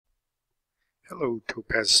Hello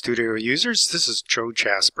Topaz Studio users, this is Joe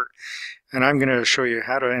Jasper, and I'm going to show you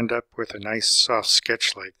how to end up with a nice soft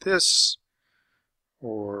sketch like this,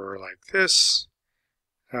 or like this.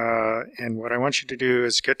 And what I want you to do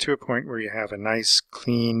is get to a point where you have a nice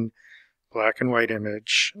clean black and white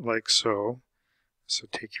image like so. So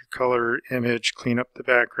take your color image, clean up the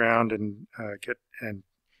background, and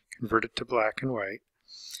convert it to black and white.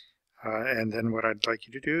 And then what I'd like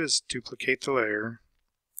you to do is duplicate the layer,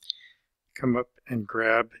 come up and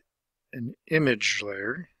grab an image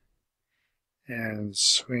layer and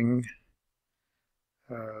swing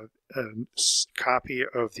a copy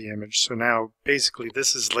of the image. So now basically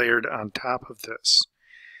this is layered on top of this,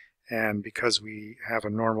 and because we have a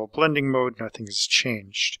normal blending mode, nothing has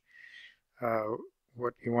changed.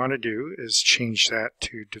 What you want to do is change that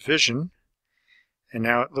to division, and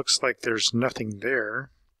now it looks like there's nothing there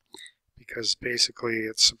because basically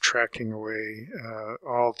it's subtracting away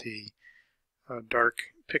all the dark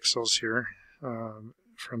pixels here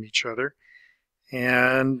from each other.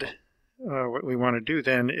 And what we want to do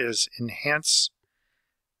then is enhance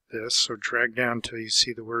this. So drag down till you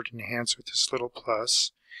see the word enhance with this little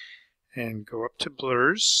plus, and go up to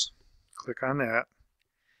blurs, click on that,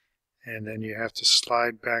 and then you have to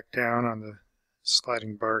slide back down on the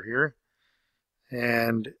sliding bar here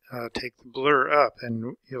and take the blur up,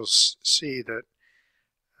 and you'll see that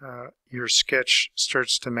your sketch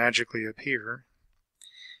starts to magically appear.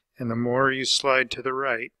 And the more you slide to the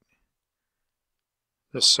right,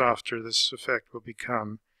 the softer this effect will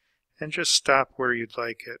become. And just stop where you'd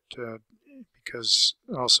like it, because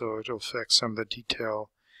also it'll affect some of the detail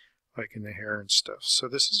like in the hair and stuff. So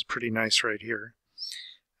this is pretty nice right here.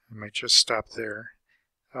 I might just stop there.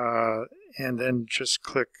 And then just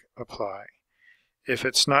click apply. If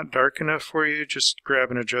it's not dark enough for you, just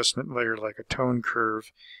grab an adjustment layer like a tone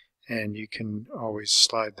curve, and you can always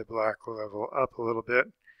slide the black level up a little bit.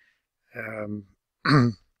 And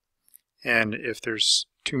if there's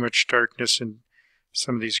too much darkness in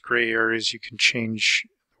some of these gray areas, you can change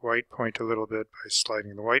the white point a little bit by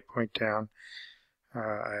sliding the white point down.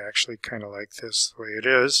 I actually kind of like this the way it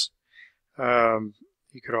is.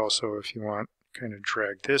 You could also, if you want, kind of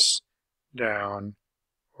drag this down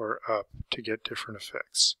or up to get different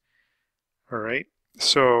effects. Alright,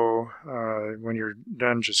 so when you're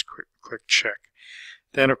done, just click check.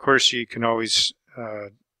 Then of course you can always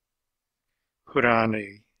put on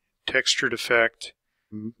a textured effect.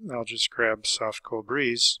 I'll just grab Soft Cold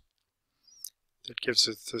Breeze. That gives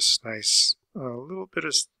it this nice little bit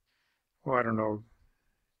of, well, I don't know,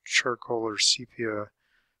 charcoal or sepia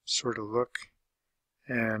sort of look,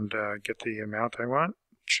 and get the amount I want.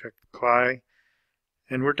 Check apply,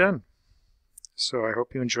 and we're done. So I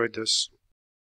hope you enjoyed this.